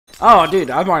Oh, dude,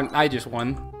 I just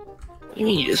won. What do you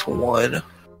mean you just won?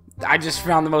 I just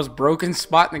found the most broken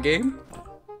spot in the game.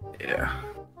 Yeah.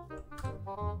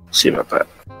 See about that.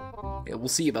 Yeah, we'll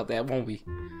see about that, won't we?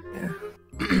 Yeah.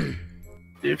 Dude,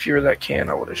 if you were that can,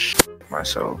 I would have shit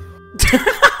myself.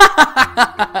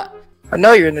 I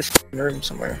know you're in this room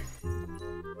somewhere.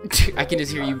 I can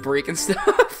just hear you breaking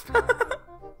stuff.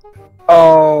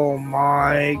 Oh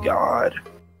my god.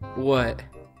 What?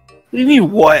 What do you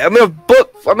mean what? I'm in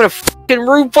a fucking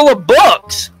room full of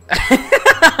books! About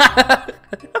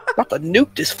to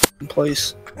nuke this fucking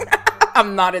place.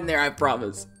 I'm not in there, I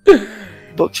promise.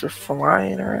 Books are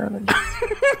flying around.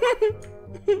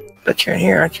 Bet you're in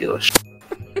here, aren't you, little shit?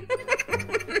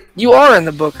 You are in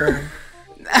the book room.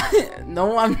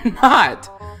 No, I'm not.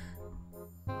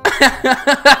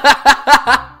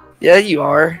 Yeah, you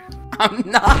are. I'm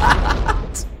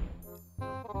not.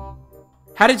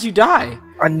 How did you die?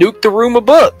 I nuked the room of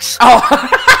books. Oh,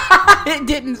 I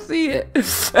didn't see it.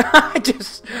 I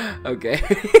just... Okay.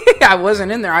 I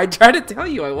wasn't in there. I tried to tell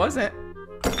you I wasn't.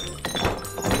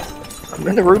 I'm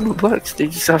in the room of books. Dude,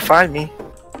 you just gotta find me.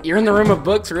 You're in the room of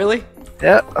books, really?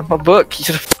 Yeah, I'm a book. You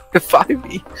just gotta find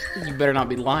me. You better not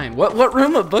be lying. What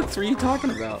room of books were you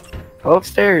talking about? Go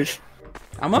upstairs.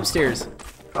 I'm upstairs.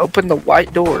 Open the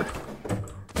white door.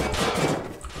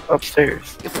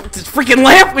 Upstairs. If this freaking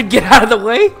lamp would get out of the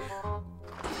way.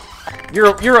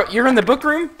 You're in the book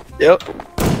room? Yep.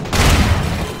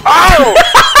 Oh!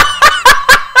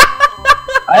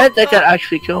 I didn't think that'd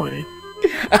actually kill me.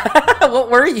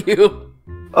 What were you?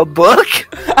 A book?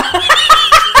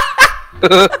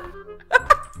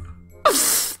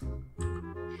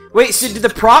 Wait, so do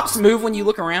the props move when you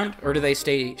look around, or do they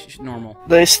stay normal?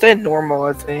 They stay normal,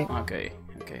 I think. Okay,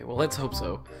 well let's hope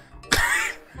so.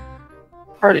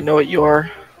 I already know what you are.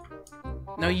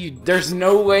 No, there's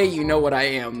no way you know what I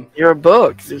am. You're a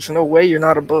book. There's no way you're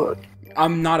not a book.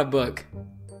 I'm not a book.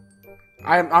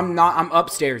 I'm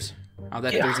upstairs. Oh,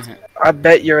 there's a hint. I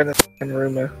bet you're in the f***ing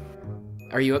room now.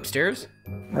 Are you upstairs?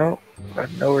 No, I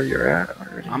know where you're at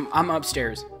already. I'm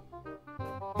upstairs.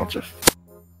 Bunch of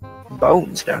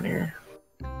bones down here.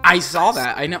 I saw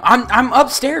that. I know. I'm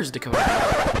upstairs, Dakota.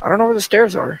 I don't know where the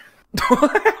stairs are.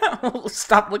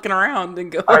 Stop looking around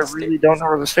and go I upstairs. really don't know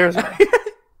where the stairs are.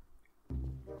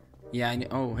 Yeah, I know.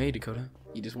 Oh, hey, Dakota.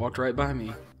 You just walked right by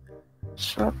me.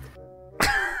 Shut up.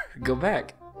 Go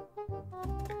back.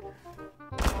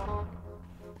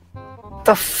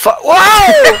 The fuck?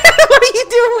 Whoa! What are you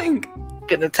doing?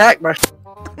 Getting attacked by.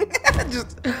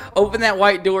 Just open that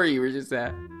white door you were just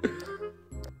at.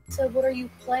 So what are you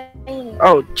playing?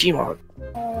 Oh, Gmod.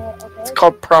 Okay. It's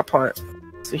called Prop Hunt.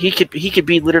 So he could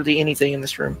be literally anything in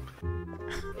this room.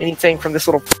 Anything from this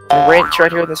little wrench right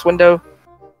here in this window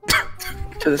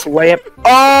to this lamp.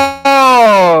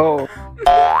 Oh!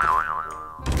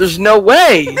 There's no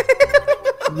way.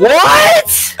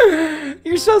 What?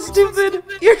 You're so stupid.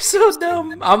 You're so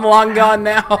dumb. I'm long gone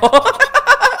now.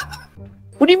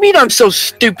 What do you mean I'm so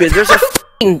stupid? There's a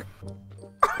f***ing...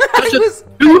 There's a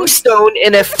tombstone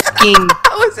in a f***ing...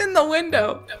 I was in the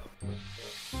window.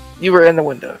 You were in the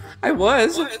window. I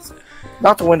was.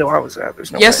 Not the window I was at.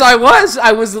 There's no Yes, way. I was.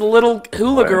 I was the little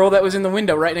hula Where? girl that was in the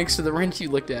window right next to the wrench you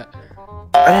looked at.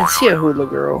 I didn't see a hula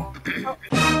girl.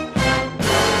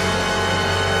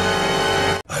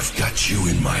 I've got you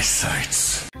in my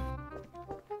sights.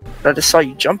 I just saw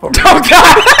you jump over. Oh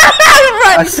God!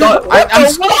 I saw. Where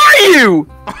are you?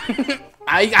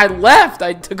 I left.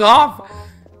 I took off.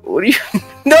 What do you?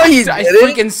 No, you I didn't.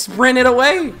 freaking sprinted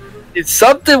away.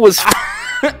 Something was.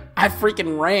 I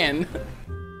freaking ran.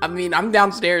 I mean, I'm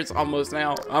downstairs almost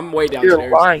now. I'm way You're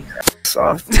downstairs. lying.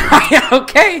 Soft.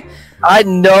 Okay. I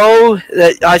know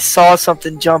that I saw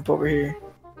something jump over here.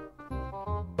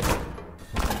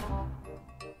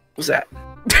 What was that?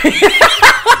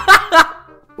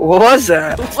 What was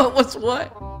that? What was what?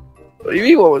 What do you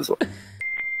mean? What was what?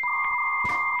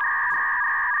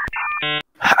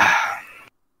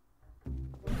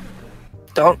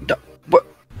 Don't. What?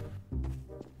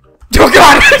 Oh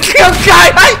God! Oh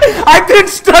God! I've been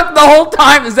stuck the whole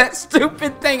time. Is that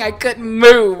stupid thing? I couldn't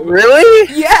move.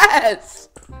 Really? Yes.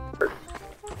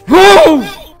 Move.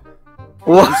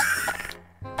 What?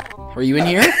 Are you in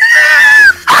here?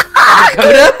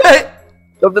 Dakota?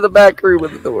 Come to the back room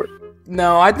with the door.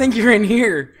 No, I think you're in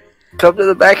here. Come to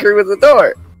the back room with the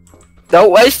door.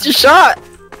 Don't waste your shot.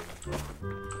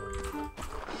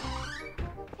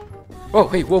 Oh,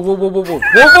 hey, whoa, whoa, whoa, whoa, whoa,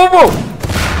 whoa, whoa, whoa!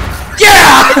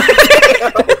 Yeah!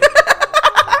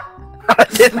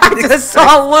 I just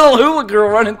saw a little hula girl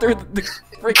running through the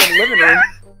freaking living room.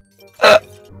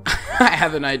 I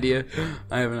have an idea.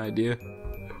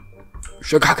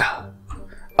 Chicago.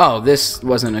 Oh, this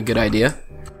wasn't a good idea.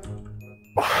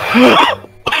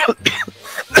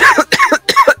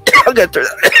 I'll get through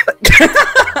that.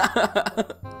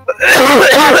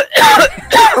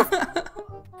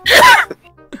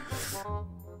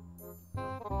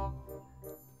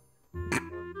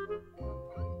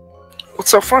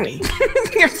 What's so funny?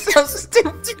 You're so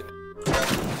stupid.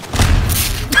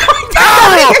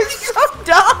 Oh! You're so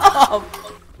dumb.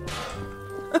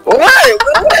 What?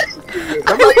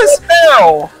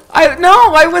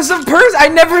 I was a person. I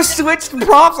never switched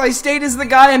props. I stayed as the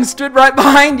guy and stood right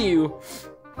behind you.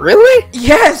 Really?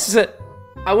 Yes.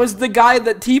 I was the guy,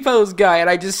 that T-pose guy, and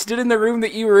I just stood in the room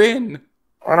that you were in.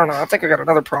 I don't know. I think I got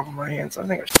another problem on my hands. I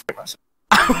think I shit myself.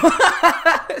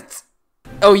 What?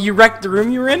 Oh, you wrecked the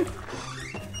room you were in?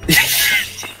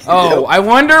 Oh, I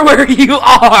wonder where you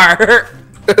are.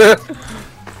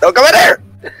 Don't come in there!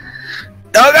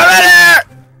 Don't come in there!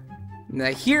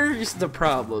 Now here's the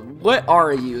problem. What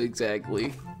are you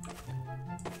exactly?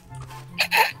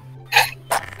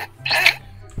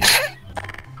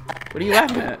 What are you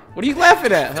laughing at? What are you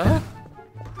laughing at, huh?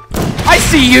 I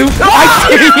see you! I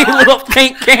see you, little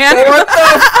paint can! What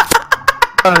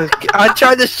the I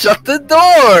tried to shut the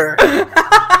door!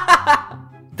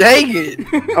 Dang it!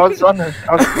 I was on the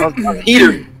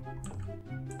heater.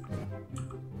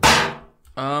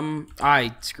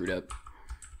 I screwed up.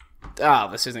 Oh,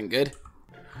 this isn't good.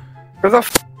 Where the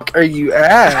f are you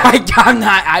at? I'm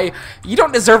not. You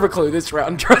don't deserve a clue this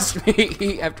round. Trust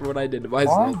me. After what I did to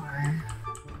myself. Why?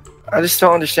 I just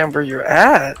don't understand where you're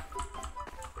at.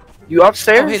 You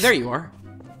upstairs? Oh, hey, there you are.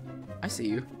 I see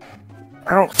you.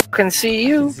 I don't fucking see I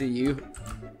you. see you.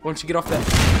 Why don't you get off that?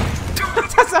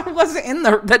 I wasn't in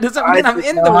the. That doesn't mean I'm did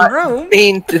in the not room.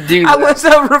 mean to do I that. was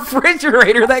a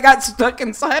refrigerator that got stuck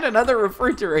inside another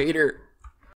refrigerator.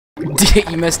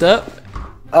 You messed up?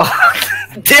 Oh,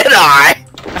 did I?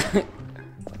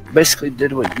 Basically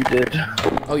did what you did.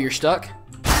 Oh, you're stuck?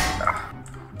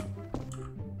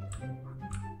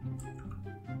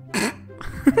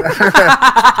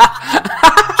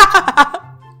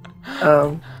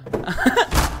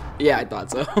 Yeah, I thought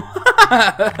so.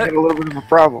 I had a little bit of a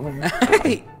problem here.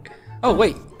 Hey! Oh,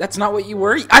 wait, that's not what you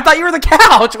were? I thought you were the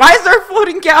couch! Why is there a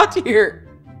floating couch here?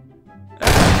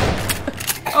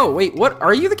 Oh, wait, what?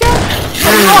 Are you the couch?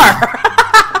 Oh,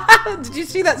 you are! Did you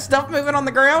see that stuff moving on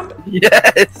the ground?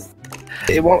 Yes!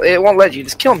 It won't let you.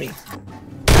 Just kill me.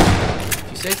 If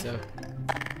you say so.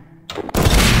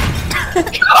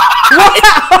 What?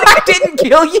 I didn't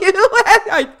kill you?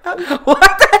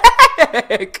 What the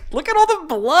heck? Look at all the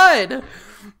blood!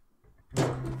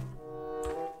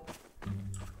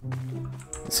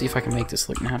 Let's see if I can make this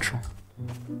look natural.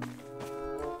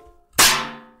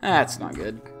 That's not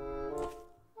good.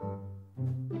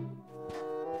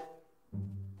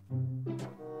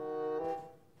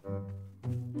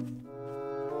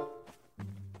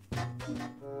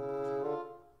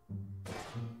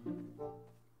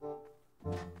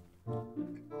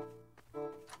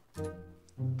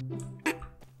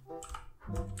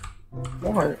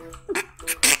 What?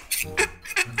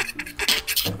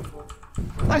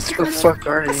 I What screwed the up. fuck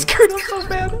are I you? screwed up so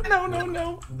bad. No, no,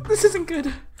 no. This isn't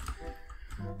good.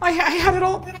 I had it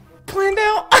all planned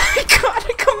out.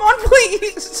 God, come on,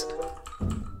 please.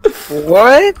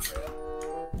 What?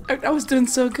 I was doing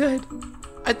so good.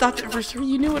 I thought that for sure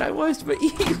you knew what I was, but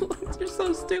you're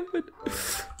so stupid.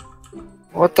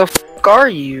 What the fuck are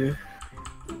you?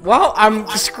 Well, I'm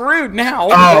screwed now.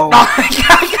 Oh. I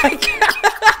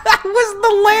was the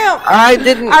lamp. I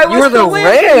didn't. I You was were the You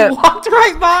lamp. walked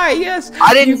right by. Yes.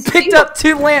 I didn't You picked see up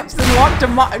 2 lamps and walked to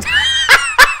my.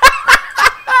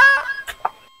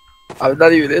 I'm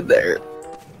not even in there.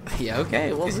 Yeah.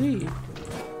 Okay. We'll see.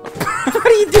 What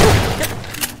are you doing?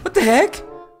 What the heck?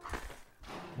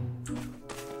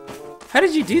 How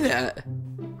did you do that?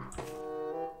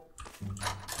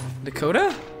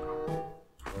 Dakota?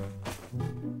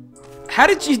 How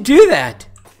did you do that?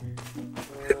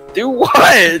 Do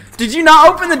what? Did you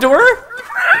not open the door?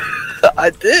 I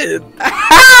did.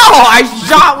 How? I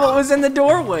shot what was in the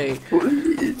doorway.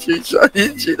 She shot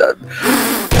you. She not.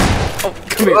 Oh,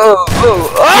 come here. Oh.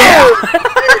 Yeah.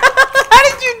 How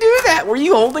did you do that? Were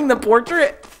you holding the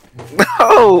portrait?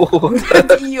 No.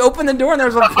 You opened the door and there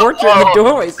was a portrait in the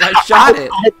doorway, so I shot it.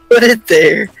 I put it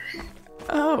there.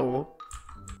 Oh.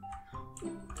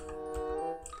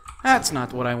 That's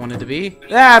not what I wanted to be.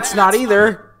 That's not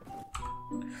either.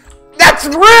 That's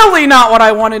really not what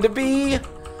I wanted to be.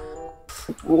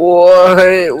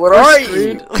 What? What are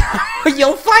you? Screwed.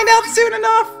 You'll find out soon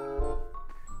enough.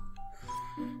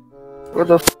 Where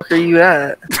the fuck are you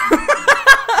at?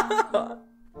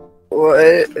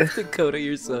 What? Dakota,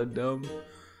 you're so dumb.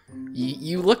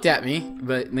 You looked at me,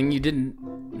 but then you didn't.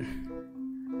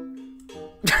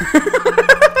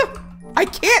 I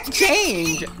can't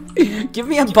change! Give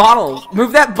me a bottle.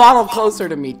 Move that bottle closer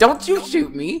to me. Don't you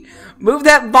shoot me. Move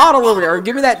that bottle over there, or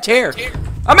give me that chair.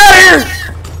 I'm out of here!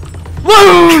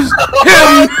 Lose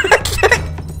him!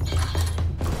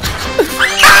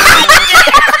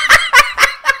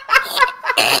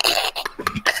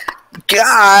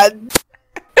 God!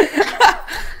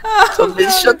 Somebody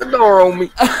shut the door on me.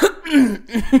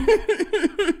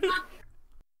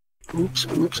 Oops,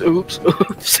 oops, oops,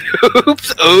 oops,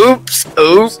 oops, oops,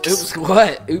 oops. Oops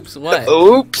what? Oops what? Oops,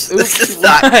 Oops this is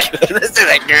not good. This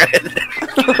isn't good.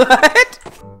 What?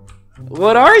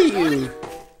 What are you?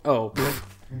 Oh.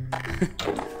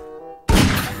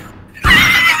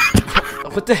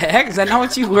 What the heck? Is that not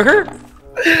what you were?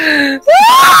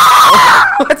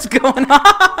 What's going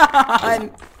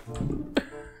on?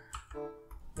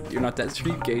 You're not that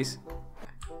briefcase.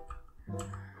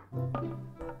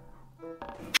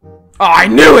 Oh, I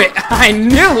knew it! I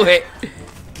knew it!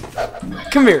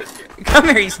 Come here. Come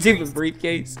here, you stupid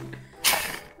briefcase.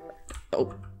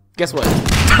 Oh, guess what?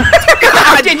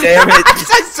 God damn it!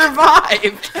 I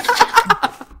survived!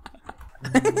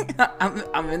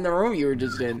 I'm in the room you were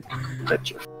just in.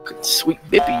 That's your fucking sweet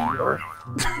bippy you are.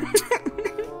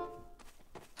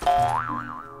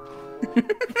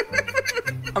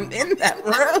 I'm in that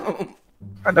room.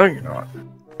 I know you're not.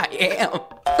 I am.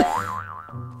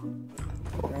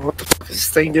 What the fuck is this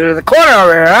thing doing in the corner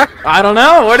over here, huh? I don't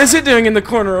know. What is it doing in the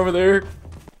corner over there?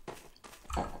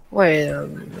 Wait a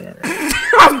minute.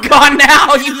 I'm gone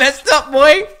now. You messed up,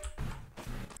 boy.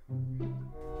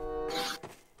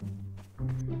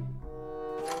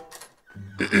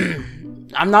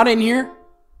 I'm not in here.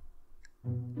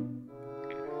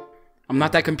 I'm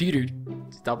not that computer.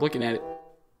 Stop looking at it.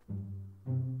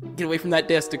 Get away from that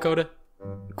desk, Dakota.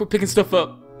 Quit picking stuff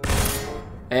up.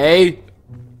 Hey.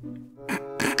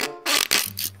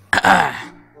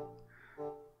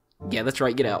 Yeah, that's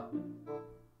right. Get out.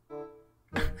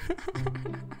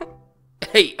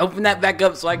 Hey, open that back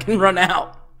up so I can run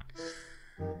out.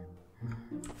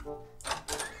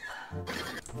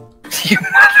 You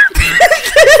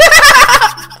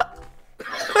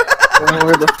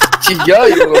Where the f you go?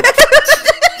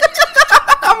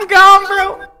 I'm gone,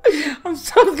 bro. I'm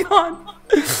so gone.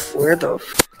 Where the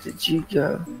f did you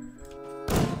go?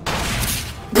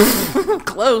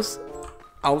 Close.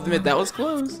 I'll admit that was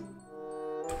close.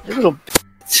 You little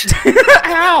bitch.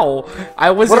 Ow!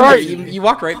 I was. What in are there. you? You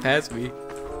walked right past me.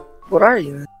 What are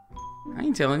you? I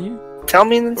ain't telling you. Tell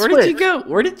me in the Where did you go?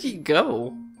 Where did you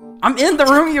go? I'm in the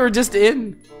room you were just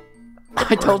in.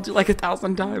 I told you like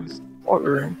 1,000 times. What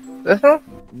room? This one?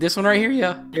 This one right here,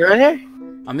 yeah. You're right here?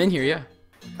 I'm in here, yeah.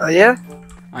 Oh yeah?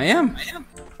 I am.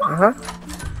 Uh-huh.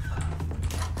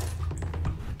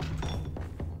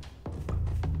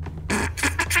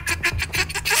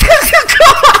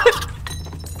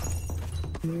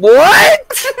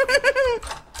 What?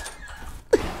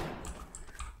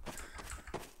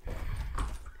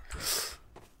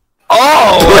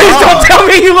 Oh! Please don't tell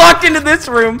me you walked into this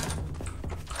room.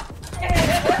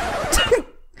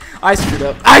 I screwed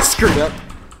up. I screwed up.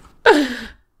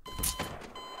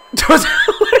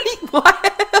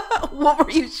 What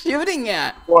were you shooting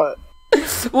at? What?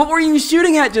 What were you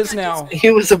shooting at just now? He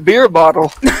was a beer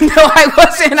bottle. No, I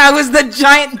wasn't. I was the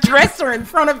giant dresser in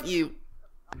front of you.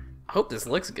 I hope this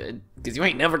looks good, because you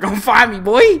ain't never gonna find me,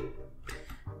 boy.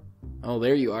 Oh,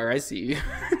 there you are. I see you.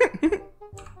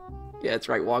 Yeah, that's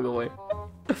right. Walk away.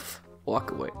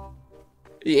 Walk away.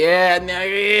 Yeah, now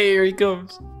here he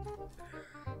comes.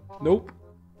 Nope.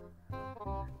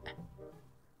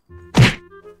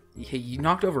 Hey, you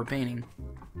knocked over a painting.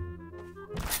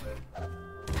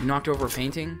 You knocked over a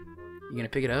painting? You gonna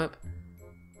pick it up?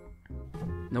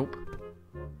 Nope.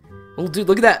 Oh, dude,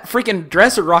 look at that freaking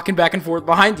dresser rocking back and forth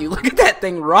behind you. Look at that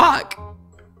thing rock.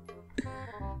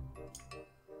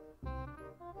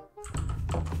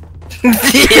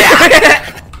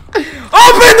 Yeah.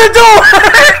 Open the door!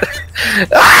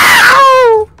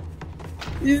 Ow!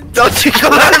 Don't you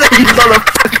come out of there, you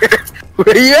motherfucker!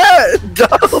 Where you at?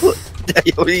 Don't.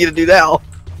 What are you gonna do now?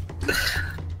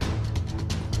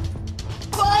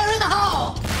 Fire in the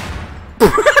hole!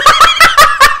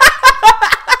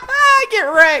 Get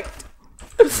wrecked!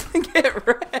 Get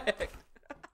wrecked!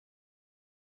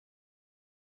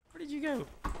 Where did you go?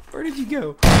 Where did you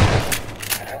go?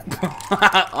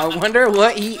 I wonder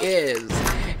what he is.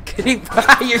 Could he?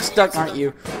 You're stuck, aren't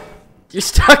you? You're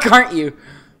stuck, aren't you?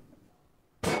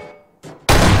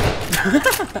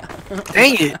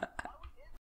 Dang it!